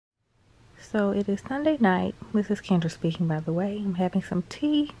So it is Sunday night. This is Kendra speaking, by the way. I'm having some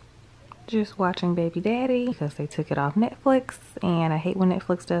tea, just watching Baby Daddy because they took it off Netflix, and I hate when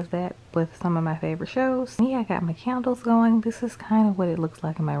Netflix does that with some of my favorite shows. Yeah, I got my candles going. This is kind of what it looks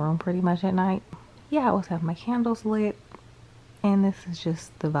like in my room pretty much at night. Yeah, I always have my candles lit, and this is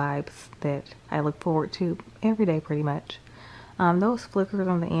just the vibes that I look forward to every day pretty much. Those flickers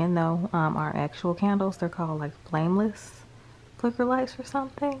on the end though are actual candles. They're called like flameless flicker lights or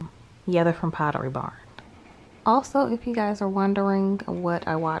something. Yeah, they're from Pottery Barn. Also, if you guys are wondering what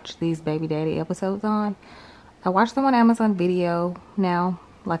I watch these Baby Daddy episodes on, I watch them on Amazon Video now.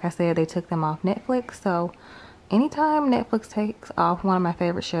 Like I said, they took them off Netflix, so anytime Netflix takes off one of my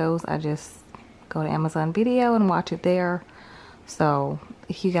favorite shows, I just go to Amazon Video and watch it there. So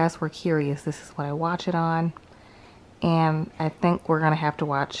if you guys were curious, this is what I watch it on. And I think we're gonna have to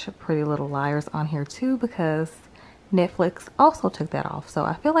watch Pretty Little Liars on here too, because Netflix also took that off. So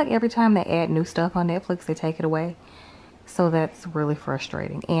I feel like every time they add new stuff on Netflix, they take it away. So that's really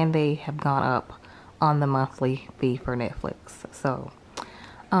frustrating. And they have gone up on the monthly fee for Netflix. So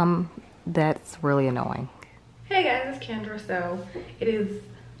that's really annoying. Hey guys, it's Kendra. So it is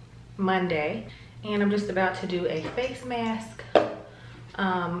Monday and I'm just about to do a face mask.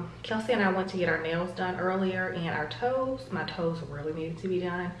 Kelsey and I went to get our nails done earlier, and my toes really needed to be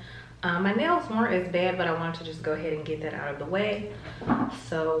done. My nails weren't as bad, but I wanted to just go ahead and get that out of the way.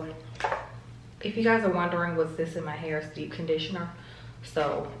 So if you guys are wondering what's this in my hair, it's deep conditioner.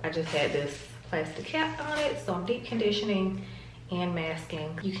 So I just had this plastic cap on it, so I'm deep conditioning and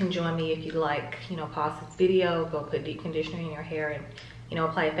masking. You can join me if you like, pause this video, go put deep conditioner in your hair and,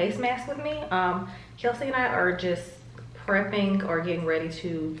 apply a face mask with me. Kelsey and I are just prepping or getting ready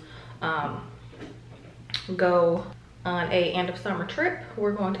to go on a end of summer trip.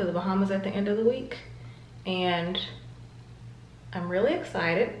 We're going to the Bahamas at the end of the week, and I'm really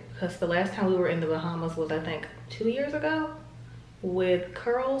excited because the last time we were in the Bahamas was, I think, 2 years ago with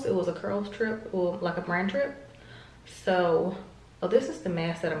Curls. It was a Curls trip, or like a brand trip. So this is the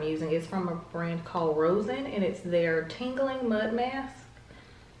mask that I'm using. It's from a brand called Rosen, and it's their tingling mud mask.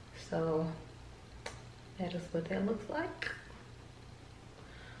 So that is what that looks like.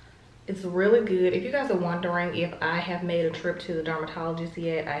 It's really good. If you guys are wondering if I have made a trip to the dermatologist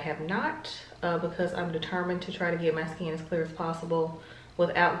yet, I have not, because I'm determined to try to get my skin as clear as possible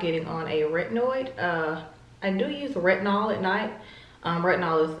without getting on a retinoid. I do use retinol at night.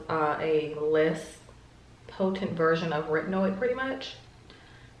 Retinol is a less potent version of retinoid pretty much.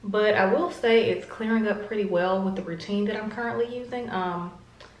 But I will say it's clearing up pretty well with the routine that I'm currently using. I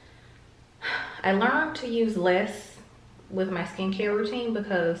learned to use less with my skincare routine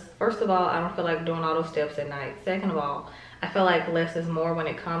because, first of all, I don't feel like doing all those steps at night. Second of all, I feel like less is more when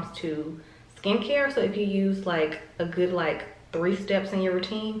it comes to skincare. So if you use like a good 3 steps in your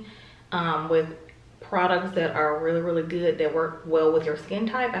routine with products that are really, really good, that work well with your skin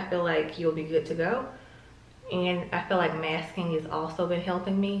type, I feel like you'll be good to go. And I feel like masking has also been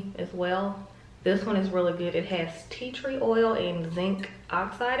helping me as well. This one is really good. It has tea tree oil and zinc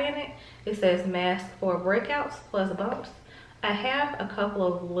oxide in it. It says mask for breakouts plus bumps. I have a couple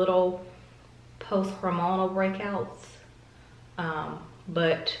of little post-hormonal breakouts,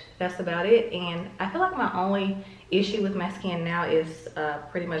 but that's about it. And I feel like my only issue with my skin now is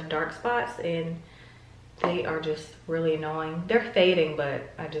pretty much dark spots, and they are just really annoying. They're fading, but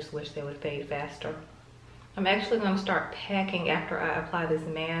I just wish they would fade faster. I'm actually going to start packing after I apply this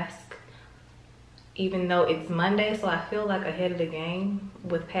mask, even though it's Monday, so I feel like ahead of the game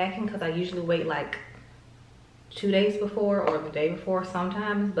with packing, because I usually wait like 2 days before or the day before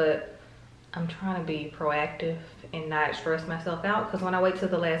sometimes. But I'm trying to be proactive and not stress myself out, because when I wait till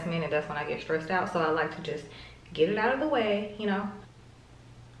the last minute, that's when I get stressed out. So I like to just get it out of the way,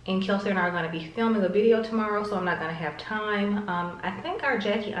 And Kelsey and I are going to be filming a video tomorrow, so I'm not going to have time. I think our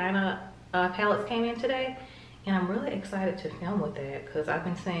Jackie Aina palettes came in today, and I'm really excited to film with that because I've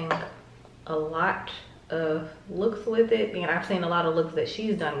been seeing a lot of looks with it, and I've seen a lot of looks that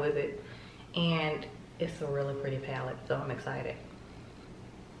she's done with it, and it's a really pretty palette, so I'm excited.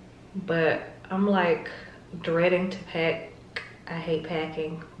 But I'm like dreading to pack. I hate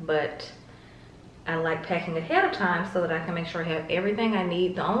packing, but I like packing ahead of time so that I can make sure I have everything I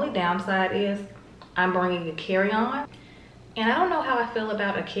need. The only downside is I'm bringing a carry-on, and I don't know how I feel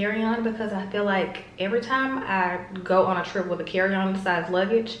about a carry-on, because I feel like every time I go on a trip with a carry-on size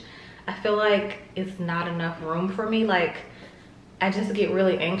luggage, I feel like it's not enough room for me. Like, I just get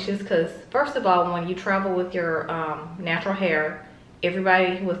really anxious because, first of all, when you travel with your natural hair,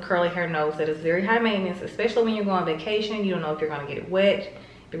 everybody with curly hair knows that it's very high maintenance, especially when you go on vacation. You don't know if you're going to get it wet,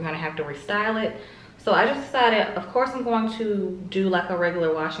 if you're going to have to restyle it. So I just decided, of course, I'm going to do like a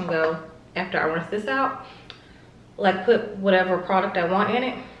regular wash and go after I rinse this out, like put whatever product I want in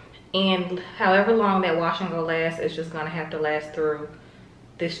it, and however long that wash and go lasts, it's just gonna have to last through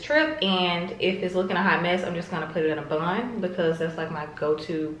this trip. And if it's looking a hot mess, I'm just gonna put it in a bun, because that's like my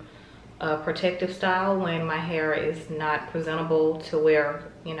go-to protective style when my hair is not presentable to wear,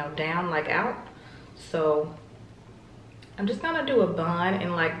 you know, down like out. So I'm just gonna do a bun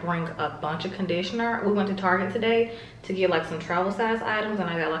and like bring a bunch of conditioner. We went to Target today to get like some travel size items, and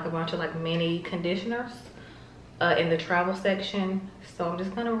I got like a bunch of like mini conditioners in the travel section. So I'm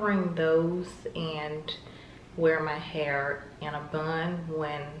just gonna bring those and wear my hair in a bun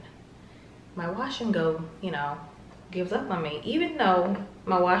when my wash and go, you know, gives up on me. Even though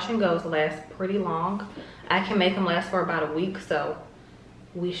my wash and goes last pretty long, I can make them last for about a week, so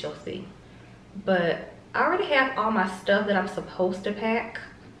we shall see. But I already have all my stuff that I'm supposed to pack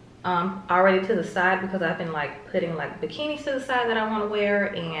already to the side, because I've been like putting like bikinis to the side that I want to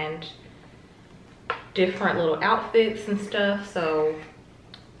wear and different little outfits and stuff. So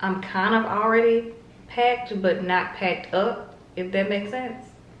I'm kind of already packed, but not packed up, if that makes sense.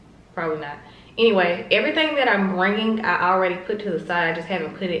 Probably not. Anyway, everything that I'm bringing I already put to the side. I just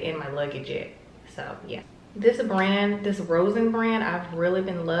haven't put it in my luggage yet. So yeah, this brand, this Rosen brand, I've really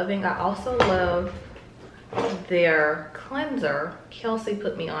been loving. I also love their cleanser. Kelsey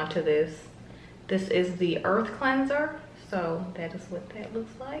put me onto this. This is the Earth Cleanser, so that is what that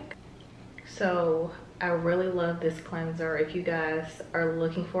looks like. So I really love this cleanser. If you guys are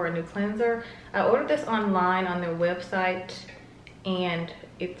looking for a new cleanser, I ordered this online on their website, and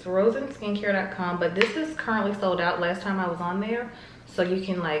it's rosenskincare.com, but this is currently sold out last time I was on there. So you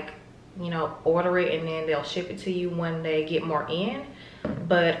can like, you know, order it and then they'll ship it to you when they get more in.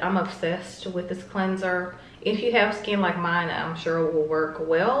 But I'm obsessed with this cleanser. If you have skin like mine, I'm sure it will work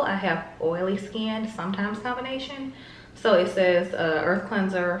well. I have oily skin, sometimes combination. So it says Earth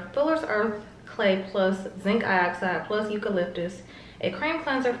Cleanser, Fuller's Earth Clay plus zinc dioxide plus eucalyptus, a cream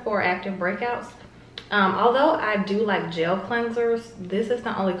cleanser for active breakouts. Although I do like gel cleansers, this is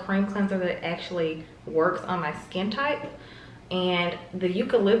the only cream cleanser that actually works on my skin type. And the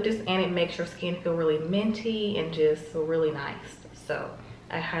eucalyptus in it makes your skin feel really minty and just really nice. So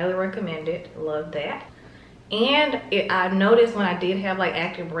I highly recommend it. Love that. And I noticed when I did have like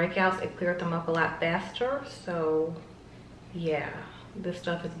active breakouts, it cleared them up a lot faster. So yeah, this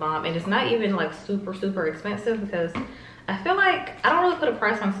stuff is bomb. And it's not even like super expensive, because I feel like I don't really put a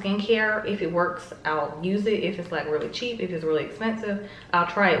price on skincare. If it works, I'll use it. If it's like really cheap, if it's really expensive, I'll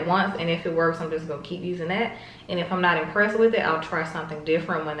try it once, and if it works, I'm just gonna keep using that. And if I'm not impressed with it, I'll try something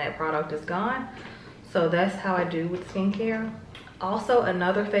different when that product is gone. So that's how I do with skincare. Also,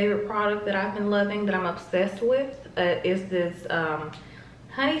 another favorite product that I've been loving, that I'm obsessed with, is this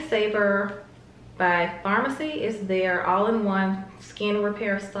Honey Saver by Pharmacy. It's their all-in-one skin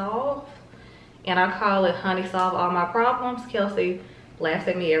repair salve, and I call it Honey Solve All My Problems. Kelsey laughs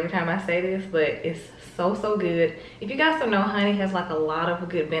at me every time I say this, but it's so good. If you guys don't know, honey has like a lot of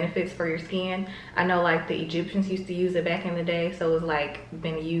good benefits for your skin. I know like the Egyptians used to use it back in the day, so it's like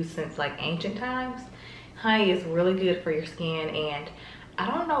been used since like ancient times. Honey is really good for your skin, and I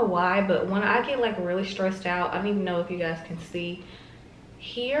don't know why, but when I get like really stressed out, I don't even know if you guys can see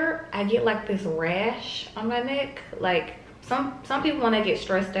here, I get like this rash on my neck. Like some people, when they get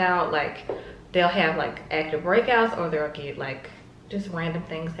stressed out, like they'll have like active breakouts, or they'll get like just random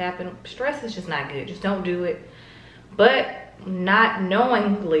things happen. Stress is just not good. Just don't do it. But not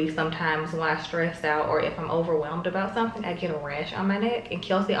knowingly, sometimes when I stress out or if I'm overwhelmed about something, I get a rash on my neck, and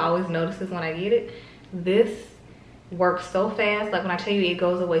Kelsey always notices when I get it. This works so fast. Like when I tell you, it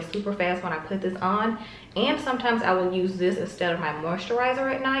goes away super fast when I put this on. And sometimes I will use this instead of my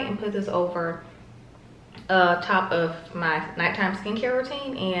moisturizer at night and put this over top of my nighttime skincare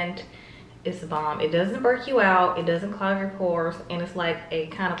routine, and it's bomb. It doesn't burn you out, it doesn't clog your pores, and it's like a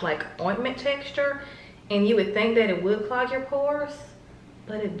kind of like ointment texture, and you would think that it would clog your pores,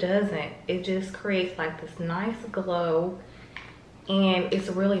 but it doesn't. It just creates like this nice glow, and it's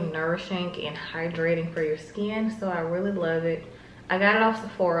really nourishing and hydrating for your skin. So I really love it. I got it off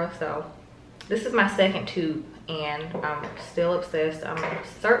Sephora, so this is my second tube, and I'm still obsessed. I'm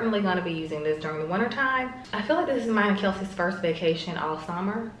certainly going to be using this during the winter time. I feel like this is mine and Kelsey's first vacation all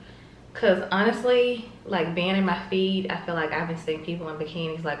summer, because honestly, like being in my feed, I feel like I've been seeing people in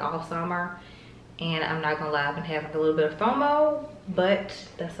bikinis like all summer, and I'm not gonna lie, I've been having a little bit of FOMO, but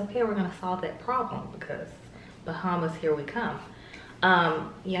that's okay. We're gonna solve that problem, because Bahamas, here we come.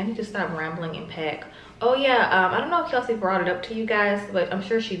 Yeah, I need to stop rambling and pack. Oh yeah, I don't know if Kelsey brought it up to you guys, but I'm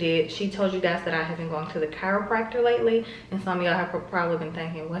sure she did. She told you guys that I have been going to the chiropractor lately, and some of y'all have probably been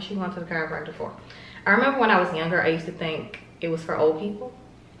thinking, what's she going to the chiropractor for? I remember when I was younger, I used to think it was for old people,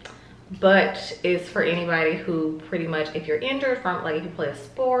 but it's for anybody who pretty much, if you're injured from, like if you play a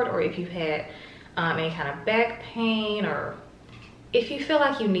sport, or if you've had any kind of back pain, or if you feel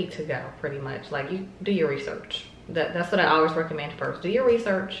like you need to go, pretty much, like you do your research. That's what I always recommend first. Do your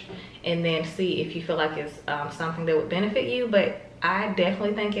research and then see if you feel like it's something that would benefit you. But I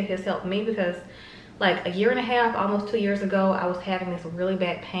definitely think it has helped me, because like a year and a half, almost 2 years ago, I was having this really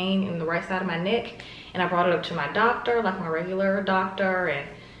bad pain in the right side of my neck, and I brought it up to my doctor, like my regular doctor, and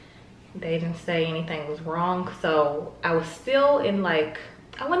they didn't say anything was wrong. So I was still in, like,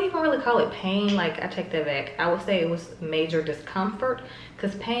 I wouldn't even really call it pain. Like, I take that back. I would say it was major discomfort,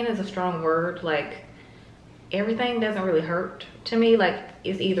 because pain is a strong word. Like, everything doesn't really hurt to me. Like,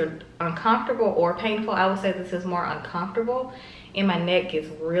 it's either uncomfortable or painful. I would say this is more uncomfortable, and my neck gets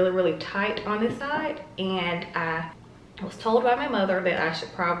really, really tight on this side. And I was told by my mother that I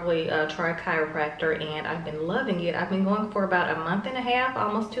should probably try a chiropractor, and I've been loving it. I've been going for about a month and a half,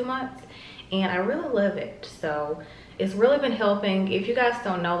 almost 2 months, and I really love it. So it's really been helping. If you guys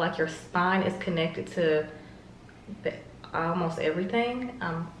don't know, like, your spine is connected to almost everything.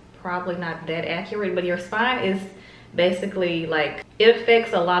 I'm probably not that accurate, but your spine is basically, like, it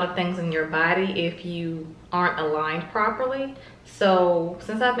affects a lot of things in your body if you aren't aligned properly. So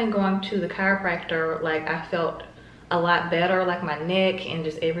since I've been going to the chiropractor, like, I felt a lot better. Like, my neck and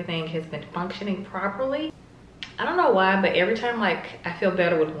just everything has been functioning properly. I don't know why, but every time, like, I feel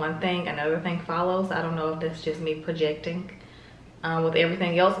better with one thing, another thing follows. I don't know if that's just me projecting with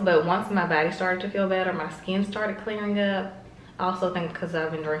everything else, but once my body started to feel better, my skin started clearing up. I also think because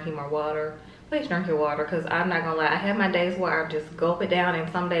I've been drinking more water. Please drink your water, because I'm not gonna lie, I have my days where I just gulp it down,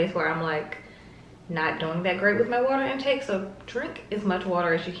 and some days where I'm like not doing that great with my water intake. So drink as much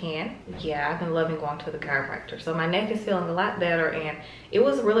water as you can. Yeah, I've been loving going to the chiropractor. So my neck is feeling a lot better, and it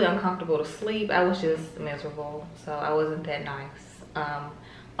was really uncomfortable to sleep. I was just miserable, so I wasn't that nice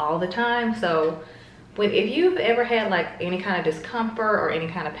all the time. So if you've ever had like any kind of discomfort or any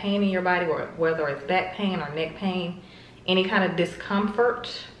kind of pain in your body, or whether it's back pain or neck pain, any kind of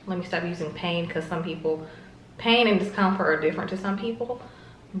discomfort, let me stop using pain, because some people, pain and discomfort are different to some people,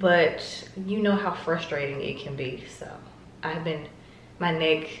 but you know how frustrating it can be. So my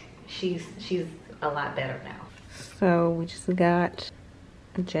neck, she's a lot better now. So we just got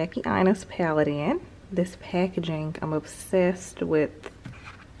Jackie Ina's palette in. This packaging, I'm obsessed with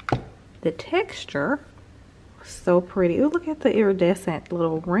the texture. So pretty. Ooh, look at the iridescent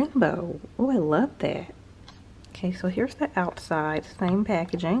little rainbow. Oh, I love that. Okay, so here's the outside, same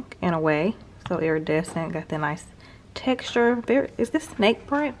packaging in a way. So iridescent, got the nice texture. Is this snake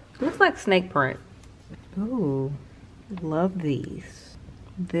print? It looks like snake print. Ooh, love these.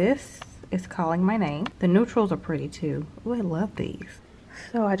 This is Calling My Name. The neutrals are pretty too. Ooh, I love these.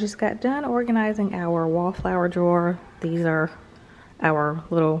 So I just got done organizing our wallflower drawer. These are our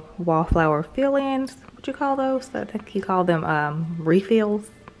little wallflower fill-ins. What you call those? I think you call them refills.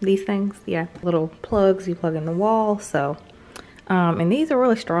 These things, yeah, little plugs you plug in the wall. So and these are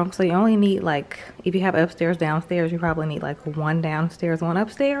really strong, so you only need, like, if you have upstairs, downstairs, you probably need like one downstairs, one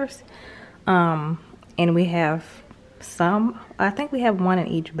upstairs. And we have some, I think we have one in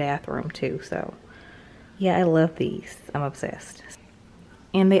each bathroom too. So yeah, I love these. I'm obsessed,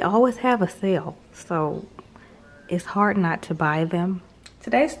 and they always have a sale, so it's hard not to buy them.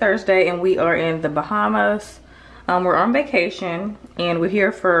 Today's Thursday, and we are in the Bahamas. We're on vacation, and we're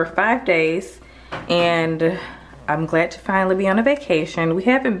here for 5 days, and I'm glad to finally be on a vacation. We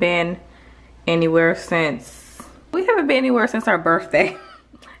haven't been anywhere since our birthday.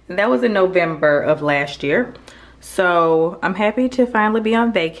 And that was in November of last year. So I'm happy to finally be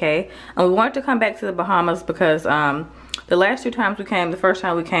on vacay. And we wanted to come back to the Bahamas because the last 2 times we came, the first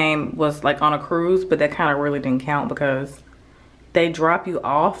time we came was like on a cruise, but that kind of really didn't count because they drop you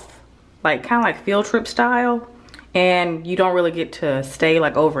off like kind of like field trip style, and you don't really get to stay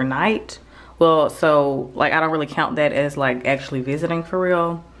like overnight. Well, so like I don't really count that as like actually visiting for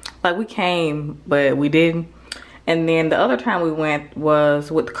real. Like we came, but we didn't. And then the other time we went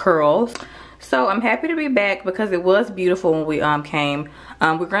was with Curls. So I'm happy to be back because it was beautiful when we came.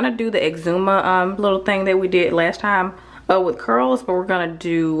 We're gonna do the Exuma little thing that we did last time with Curls, but we're gonna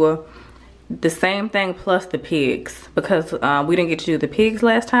do the same thing plus the pigs because we didn't get to do the pigs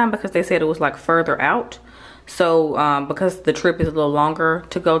last time because they said it was like further out. So because the trip is a little longer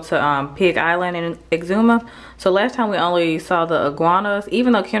to go to Pig Island in Exuma. So last time we only saw the iguanas,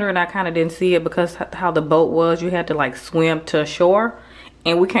 even though Kendra and I kind of didn't see it because how the boat was, you had to like swim to shore,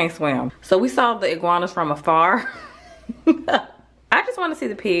 and we can't swim. So we saw the iguanas from afar. I just want to see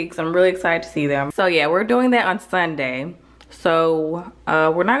the pigs. I'm really excited to see them. So yeah, we're doing that on Sunday. So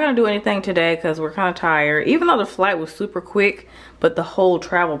we're not gonna do anything today because we're kind of tired. Even though the flight was super quick, but the whole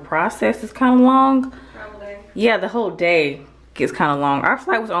travel process is kind of long. Travel day. Yeah, the whole day gets kind of long. Our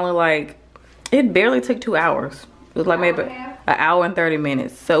flight was only like, it barely took 2 hours. It was like maybe an hour and 30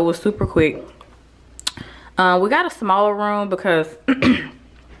 minutes. So it was super quick. We got a smaller room because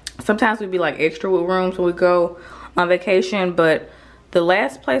sometimes we'd be like extra with rooms when we go on vacation. But the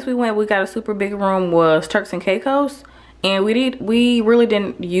last place we went, we got a super big room, was Turks and Caicos. And we really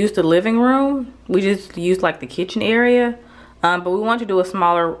didn't use the living room. We just used like the kitchen area. But we wanted to do a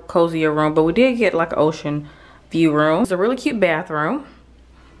smaller, cozier room. But we did get like an ocean view room. It's a really cute bathroom.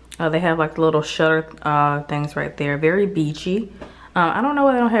 They have like the little shutter things right there. Very beachy. I don't know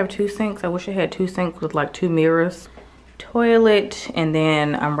why they don't have 2 sinks. I wish it had 2 sinks with like 2 mirrors. Toilet, and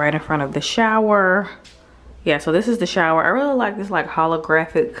then I'm right in front of the shower. Yeah, so this is the shower. I really like this like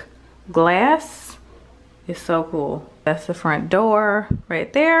holographic glass. It's so cool. That's the front door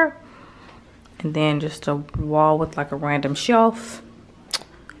right there. And then just a wall with like a random shelf.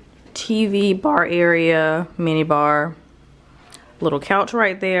 TV, bar area, mini bar. Little couch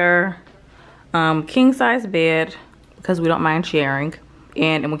right there. King size bed, because we don't mind sharing.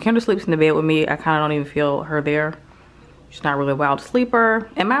 And when Kendra sleeps in the bed with me, I kind of don't even feel her there. She's not really a wild sleeper.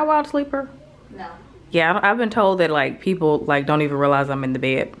 Am I a wild sleeper? No. Yeah, I've been told that like people like don't even realize I'm in the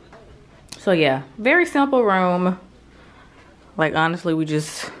bed. So yeah, very simple room. Like honestly, we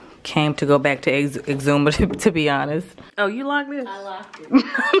just came to go back to Exuma to be honest. Oh, you locked this? I locked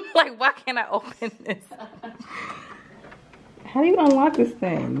it. Like, why can't I open this? How do you unlock this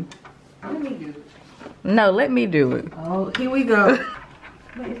thing? Let me do it. No, let me do it. Oh, here we go.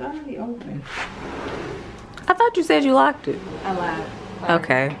 Wait, it's already open. I thought you said you locked it. I lied. Sorry.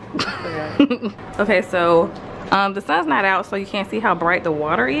 Okay. Okay, so the sun's not out, so you can't see how bright the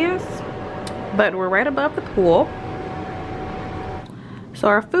water is. But we're right above the pool. So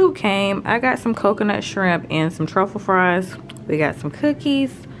our food came. I got some coconut shrimp and some truffle fries. We got some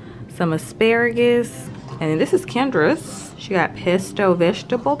cookies, some asparagus, and this is Kendra's. She got pesto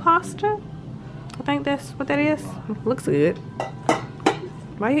vegetable pasta. I think that's what that is. Looks good.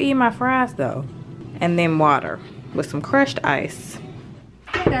 Why you eating my fries though? And then water with some crushed ice.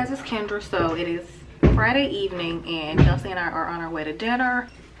 Hey guys, it's Kendra. So it is Friday evening and Kelsey and I are on our way to dinner.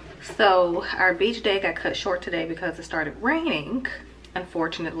 So our beach day got cut short today because it started raining,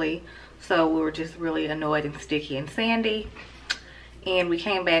 unfortunately. So we were just really annoyed and sticky and sandy. And we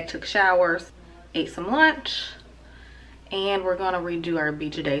came back, took showers, ate some lunch, and we're gonna redo our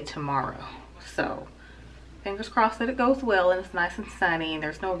beach day tomorrow. So fingers crossed that it goes well and it's nice and sunny and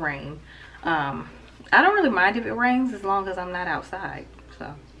there's no rain. I don't really mind if it rains as long as I'm not outside.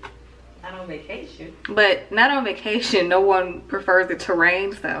 So Not on vacation. But not on vacation. No one prefers it to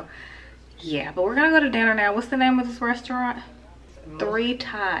rain. So yeah, but we're gonna go to dinner now. What's the name of this restaurant? Three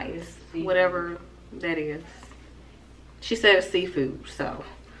Ties, whatever that is. She said it's seafood. So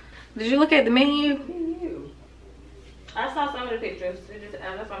did you look at the menu? I saw some of the pictures.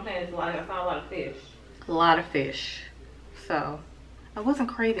 That's what I'm saying. I saw a lot of fish. A lot of fish. So I wasn't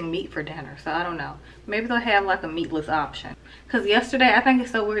craving meat for dinner, so I don't know. Maybe they'll have like a meatless option. Because yesterday, I think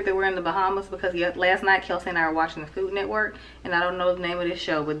it's so weird that we're in the Bahamas, because last night Kelsey and I were watching the Food Network, and I don't know the name of this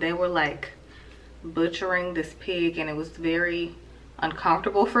show, but they were like butchering this pig, and it was very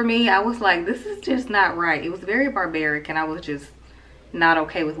uncomfortable for me. I was like, this is just not right. It was very barbaric, and I was just not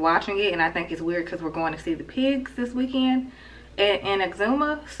okay with watching it. And I think it's weird because we're going to see the pigs this weekend in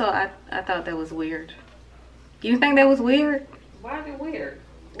Exuma, so I thought that was weird. You think that was weird? Why is it weird?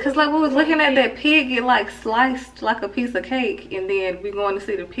 Cause like we was looking at that pig get like sliced like a piece of cake, and then we going to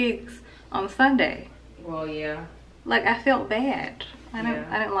see the pigs on Sunday. Well, yeah. Like I felt bad. I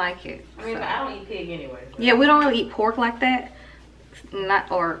didn't like it. I mean, so. but I don't eat pig anyway. So. Yeah, we don't really eat pork like that.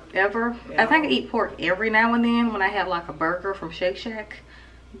 Not or ever. Yeah. I think I eat pork every now and then when I have like a burger from Shake Shack.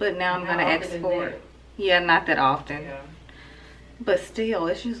 But now I'm gonna export. Yeah, not that often. Yeah. But still,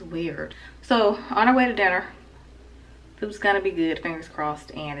 it's just weird. So on our way to dinner. Food's gonna be good, fingers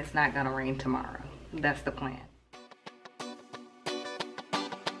crossed, and it's not gonna rain tomorrow. That's the plan.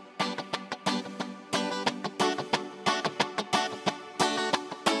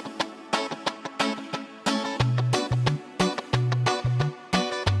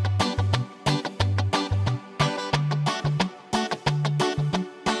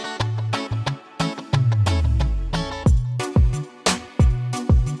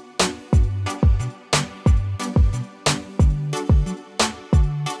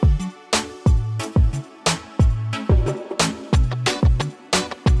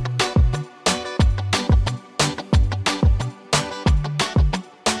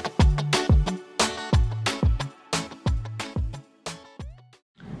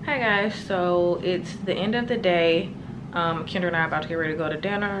 guys, so it's the end of the day. Kendra and I are about to get ready to go to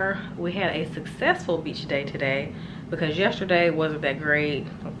dinner. We had a successful beach day today because yesterday wasn't that great.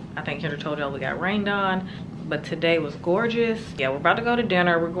 I think Kendra told y'all we got rained on, but today was gorgeous. Yeah, we're about to go to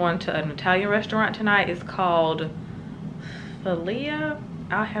dinner. We're going to an Italian restaurant tonight. It's called Filia.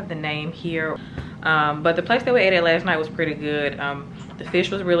 I'll have the name here. But the place that we ate at last night was pretty good. The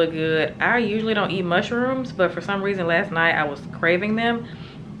fish was really good. I usually don't eat mushrooms, but for some reason last night I was craving them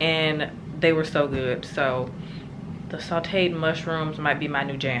and they were so good. So the sauteed mushrooms might be my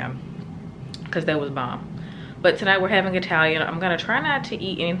new jam because that was bomb. But tonight we're having Italian. I'm gonna try not to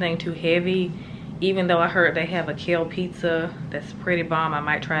eat anything too heavy, even though I heard they have a kale pizza that's pretty bomb. I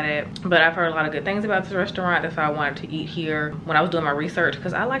might try that. But I've heard a lot of good things about this restaurant. That's why I wanted to eat here when I was doing my research,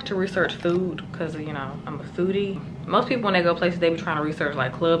 because I like to research food because, you know, I'm a foodie. Most people when they go places, they be trying to research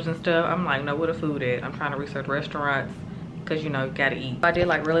like clubs and stuff. I'm like, no, where the food at? I'm trying to research restaurants because, you know, you gotta eat. I did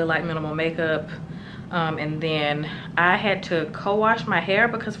like really light minimal makeup. And then I had to co-wash my hair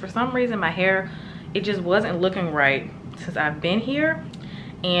because for some reason my hair, it just wasn't looking right since I've been here.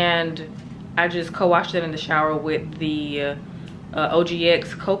 And I just co-washed it in the shower with the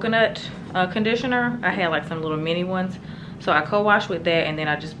OGX coconut conditioner. I had like some little mini ones. So I co-washed with that, and then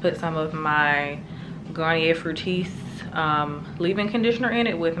I just put some of my Garnier Fructis leave-in conditioner in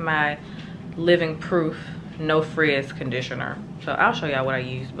it with my Living Proof No Frizz conditioner. So I'll show y'all what I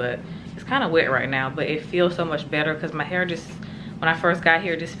use, but it's kind of wet right now, but it feels so much better because my hair just, when I first got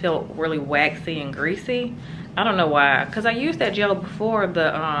here, just felt really waxy and greasy. I don't know why, because I used that gel before,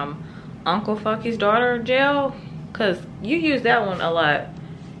 the Uncle Funky's Daughter gel, because you used that one a lot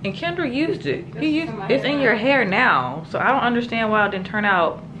and Kendra used it. It's in your hair now, so I don't understand why it didn't turn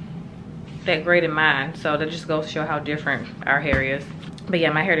out that great in mine. So that just goes to show how different our hair is. But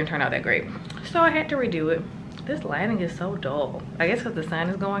yeah, my hair didn't turn out that great, so I had to redo it. This lighting is so dull. I guess because the sun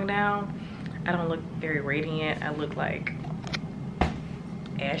is going down, I don't look very radiant. I look like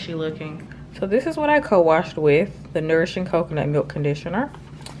ashy looking. So this is what I co-washed with, the Nourishing Coconut Milk Conditioner.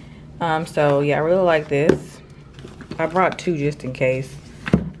 So yeah, I really like this. I brought two just in case.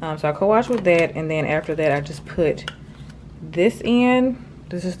 So I co-washed with that, and then after that I just put this in.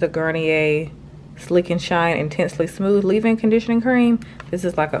 This is the Garnier Slick and Shine Intensely Smooth Leave-In Conditioning Cream. This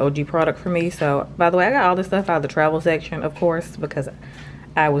is like an OG product for me. So by the way, I got all this stuff out of the travel section, of course, because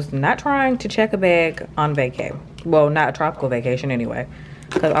I was not trying to check a bag on vacay. Well, not a tropical vacation anyway,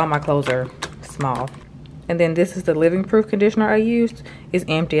 because all my clothes are small. And then this is the Living Proof conditioner I used. It's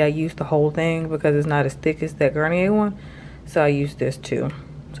empty. I used the whole thing because it's not as thick as that Garnier one. So I used this too.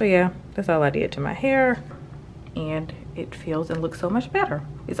 So yeah, that's all I did to my hair. And it feels and looks so much better.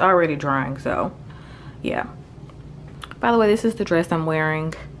 It's already drying, so yeah. By the way, this is the dress I'm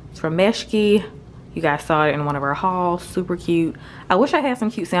wearing. It's from Meshki. You guys saw it in one of our hauls. Super cute. I wish I had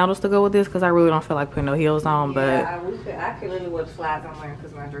some cute sandals to go with this because I really don't feel like putting no heels on. Yeah, but I could literally wear the slides I'm wearing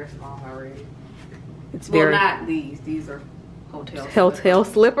because my dress is long already. It's very, well, not these. These are hotel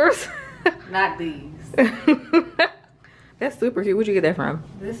slippers. Not these. That's super cute. Where'd you get that from?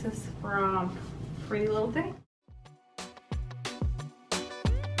 This is from Pretty Little Thing.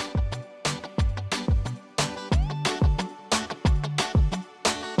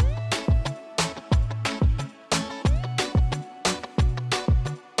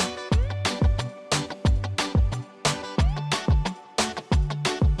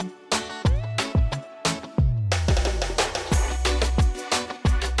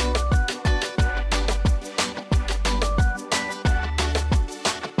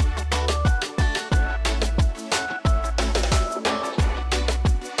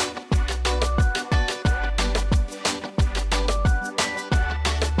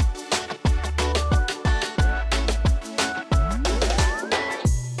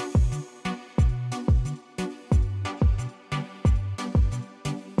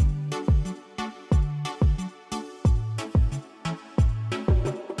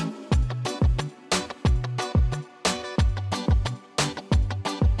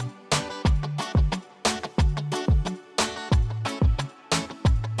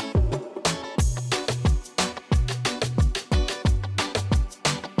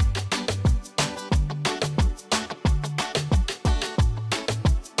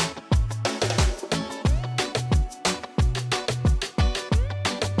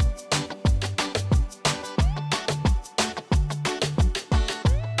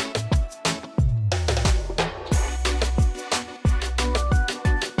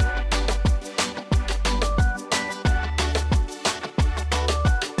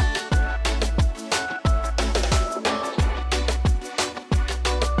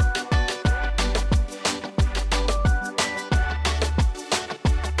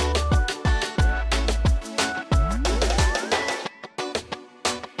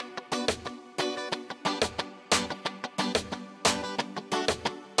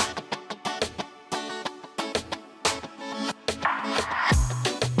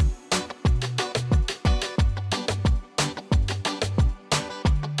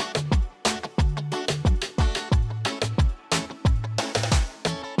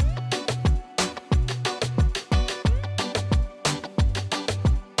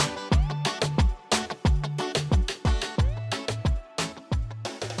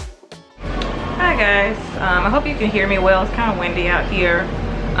 guys, I hope you can hear me well. It's kind of windy out here,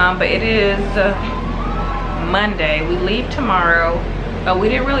 but it is Monday. We leave tomorrow. We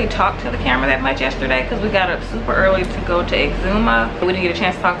didn't really talk to the camera that much yesterday because we got up super early to go to Exuma. We didn't get a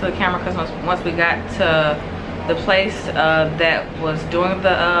chance to talk to the camera because once we got to the place that was doing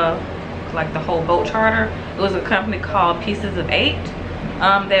the like the whole boat charter, it was a company called Pieces of 8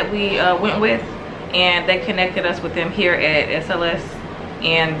 that we went with, and they connected us with them here at SLS,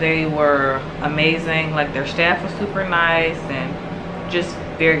 and they were amazing. Like, their staff was super nice and just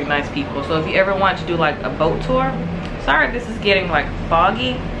very nice people. So if you ever want to do like a boat tour, sorry this is getting like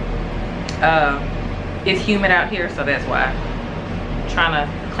foggy, it's humid out here, so that's why I'm trying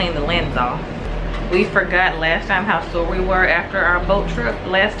to clean the lens off. We forgot last time how sore we were after our boat trip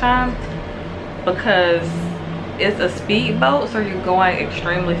last time, because it's a speed boat, so you're going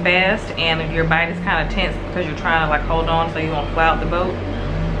extremely fast and your body is kind of tense because you're trying to like hold on so you won't fly out the boat.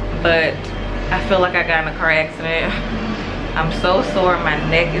 But I feel like I got in a car accident. I'm so sore, my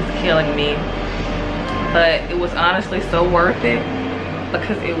neck is killing me, but it was honestly so worth it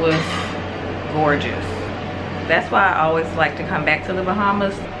because it was gorgeous. That's why I always like to come back to the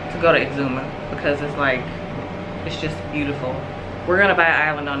Bahamas to go to Exuma, because it's like, it's just beautiful. We're gonna buy an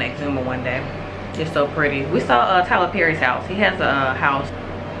island on Exuma one day. It's so pretty. We saw Tyler Perry's house. He has a house.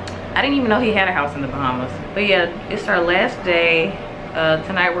 I didn't even know he had a house in the Bahamas. But yeah, it's our last day.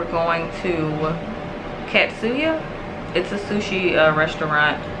 Tonight we're going to Katsuya. It's a sushi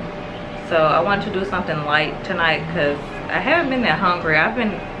restaurant. So I wanted to do something light tonight because I haven't been that hungry. I've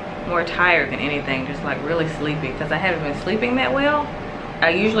been more tired than anything, just like really sleepy, because I haven't been sleeping that well.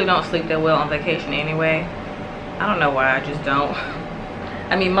 I usually don't sleep that well on vacation anyway. I don't know why, I just don't.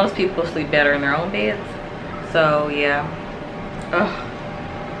 I mean, most people sleep better in their own beds. So yeah. Ugh.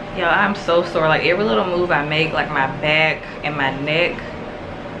 Yeah, I'm so sore. Like, every little move I make, like my back and my neck.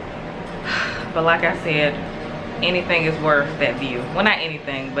 But like I said, anything is worth that view. Well, not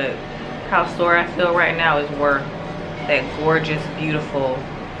anything, but how sore I feel right now is worth that gorgeous, beautiful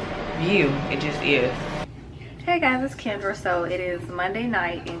view. It just is. Hey guys, it's Kendra. So it is Monday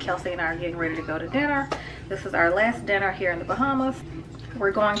night and Kelsey and I are getting ready to go to dinner. This is our last dinner here in the Bahamas.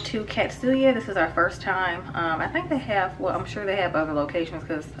 We're going to Katsuya. This is our first time. I think they have, well, I'm sure they have other locations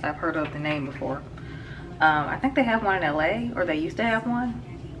because I've heard of the name before. I think they have one in LA, or they used to have one.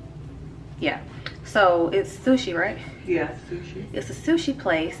 Yeah. So it's sushi, right? Yeah, sushi. It's a sushi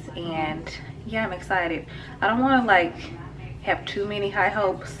place, and yeah, I'm excited. I don't want to like have too many high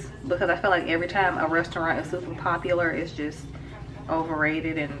hopes, because I feel like every time a restaurant is super popular, it's just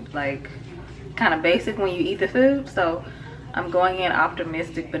overrated and like kind of basic when you eat the food. So I'm going in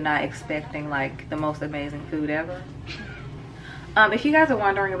optimistic but not expecting like the most amazing food ever. If you guys are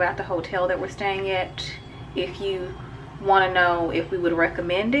wondering about the hotel that we're staying at, if you want to know if we would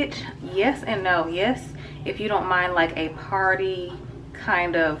recommend it, yes and no. Yes, if you don't mind like a party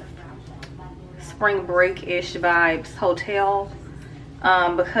kind of spring break-ish vibes hotel,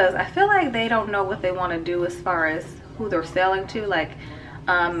 because I feel like they don't know what they want to do as far as who they're selling to. Like,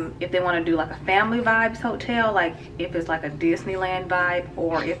 if they want to do like a family vibes hotel, like if it's like a Disneyland vibe,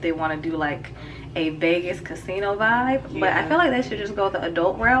 or if they want to do like a Vegas casino vibe. Yeah. But I feel like they should just go the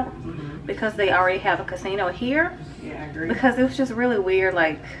adult route, because they already have a casino here. Yeah, I agree. Because it was just really weird.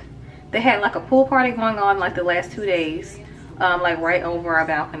 Like, they had like a pool party going on like the last 2 days, like right over our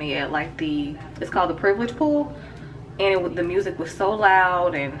balcony at like it's called the Privilege Pool, and the music was so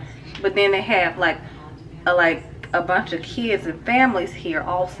loud. And but then they have like a bunch of kids and families here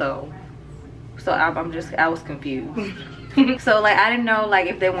also. So I was confused. So like, I didn't know like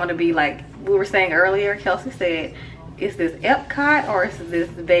if they want to be like we were saying earlier. Kelsey said, is this Epcot or is this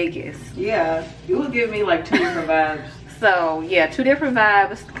Vegas? Yeah, it was giving me like 2 different vibes. So yeah, 2 different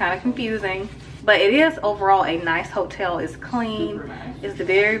vibes, kind of confusing. But it is overall a nice hotel. It's clean. Nice. It's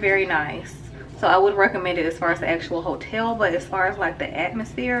very, very nice. So I would recommend it as far as the actual hotel, but as far as like the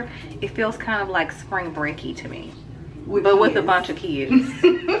atmosphere, it feels kind of like spring breaky to me. With a bunch of kids.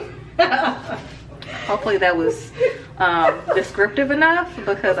 Hopefully that was descriptive enough,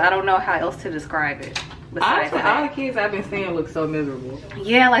 because I don't know how else to describe it. Honestly, all the kids I've been seeing look so miserable.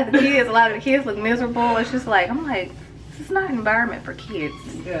 Yeah, like the kids, a lot of the kids look miserable. It's just like, I'm like, this is not an environment for kids.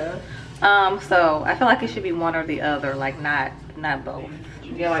 Yeah. So I feel like it should be one or the other, like not both.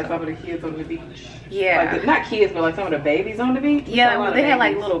 Yeah, like some of the kids on the beach. Yeah. Like not kids, but like some of the babies on the beach. Yeah, well, they had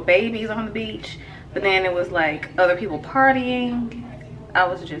like little babies on the beach, but then it was like other people partying. I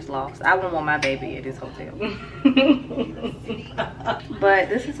was just lost. I wouldn't want my baby at this hotel. But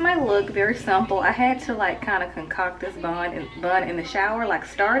this is my look, very simple. I had to like kind of concoct this bun in the shower, like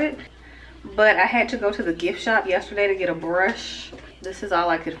start it. But I had to go to the gift shop yesterday to get a brush This is all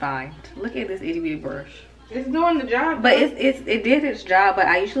I could find. Look at this itty bitty brush. It's doing the job. But it did its job, but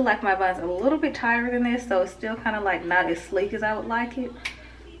I usually like my buns a little bit tighter than this, so it's still kind of like not as sleek as I would like it.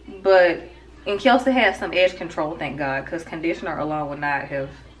 But, and Kelsey has some edge control, thank God, because conditioner alone would not have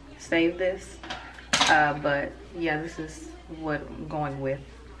saved this. But yeah, this is what I'm going with.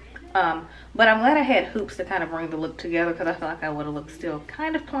 But I'm glad I had hoops to kind of bring the look together, because I feel like I would have looked still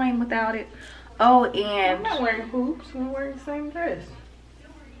kind of plain without it. Oh, and I'm not wearing hoops. I'm wearing the same dress.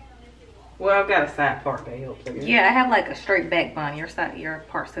 Well, I've got a side part that helps. Yeah, I have like a straight back bun. Your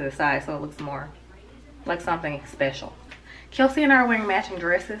parts to the side, so it looks more like something special. Kelsey and I are wearing matching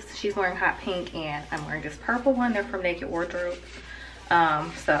dresses. She's wearing hot pink, and I'm wearing this purple one. They're from Naked Wardrobe.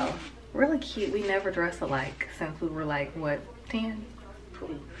 So really cute. We never dress alike since we were like what, 10,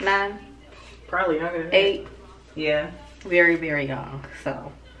 9, Probably younger. 8. Yeah. Very, very young.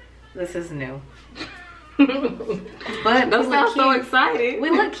 So this is new. But don't sound so excited. We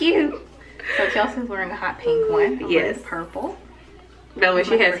look cute. So Kelsey's wearing a hot pink one. Yes. Purple. No, and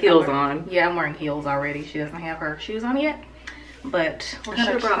she has heels on. Yeah, I'm wearing heels already. She doesn't have her shoes on yet. But we're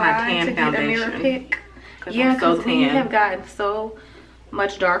gonna brought my try tan to get a mirror foundation. pick. Yeah, because we have gotten so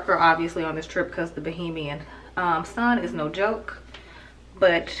much darker, obviously, on this trip because the Bahamian sun is no joke.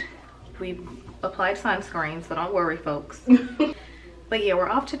 But we applied sunscreen, so don't worry, folks. But yeah, we're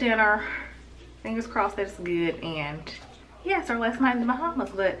off to dinner. Fingers crossed that it's good. And yeah, it's our last night in the Bahamas,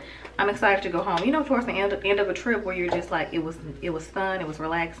 but I'm excited to go home. You know, towards the end of a trip where you're just like, it was fun, it was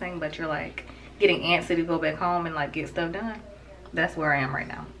relaxing, but you're like getting antsy to go back home and like get stuff done. That's where I am right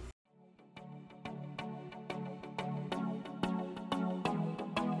now.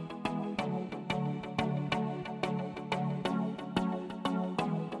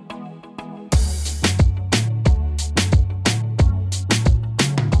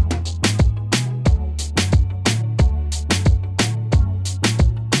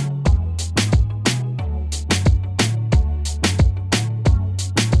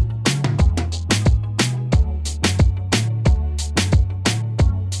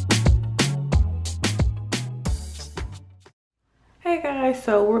 Hey guys,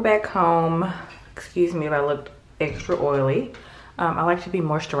 so we're back home. Excuse me if I looked extra oily. I like to be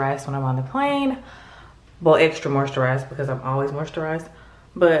moisturized when I'm on the plane. Well, extra moisturized because I'm always moisturized.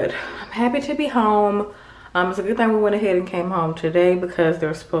 But I'm happy to be home. It's a good thing we went ahead and came home today because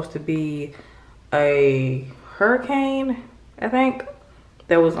there's supposed to be a hurricane, I think,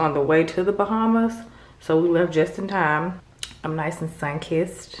 that was on the way to the Bahamas. So we left just in time. I'm nice and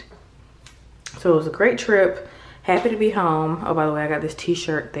sun-kissed. So it was a great trip. Happy to be home. Oh, by the way, I got this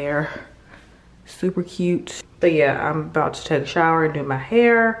t-shirt there. Super cute. But yeah, I'm about to take a shower and do my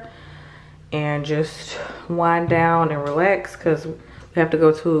hair and just wind down and relax because we have to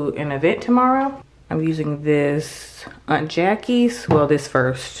go to an event tomorrow. I'm using this Aunt Jackie's, well, this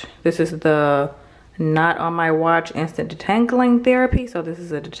first. This is the Not On My Watch Instant Detangling Therapy. So this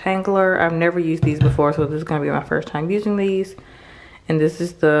is a detangler. I've never used these before, so this is gonna be my first time using these. And this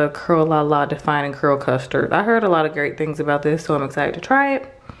is the Curl La La Defining Curl Custard. I heard a lot of great things about this, so I'm excited to try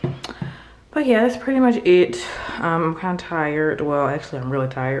it. But yeah, that's pretty much it. I'm kind of tired. Well, actually, I'm really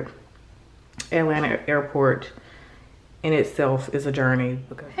tired. Atlanta Airport in itself is a journey.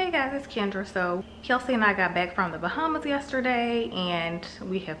 Hey guys, it's Kendra. So Kelsey and I got back from the Bahamas yesterday, and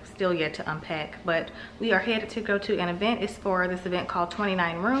we have still yet to unpack, but we are headed to go to an event. It's for this event called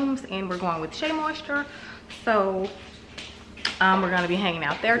 29 Rooms, and we're going with Shea Moisture. So we're going to be hanging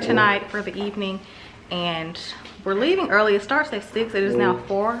out there tonight for the evening, and we're leaving early. It starts at 6. It is now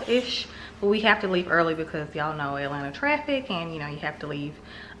 4-ish, but we have to leave early because y'all know Atlanta traffic, and you know you have to leave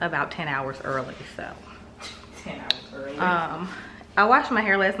about 10 hours early. So 10 hours early. I washed my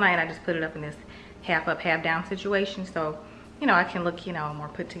hair last night and I just put it up in this half up, half down situation, so you know I can look, you know, more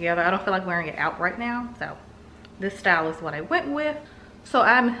put together. I don't feel like wearing it out right now, so this style is what I went with. So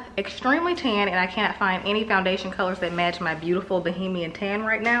I'm extremely tan and I cannot find any foundation colors that match my beautiful Bahamian tan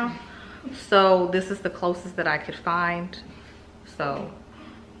right now. So this is the closest that I could find. So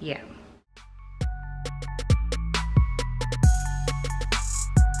yeah.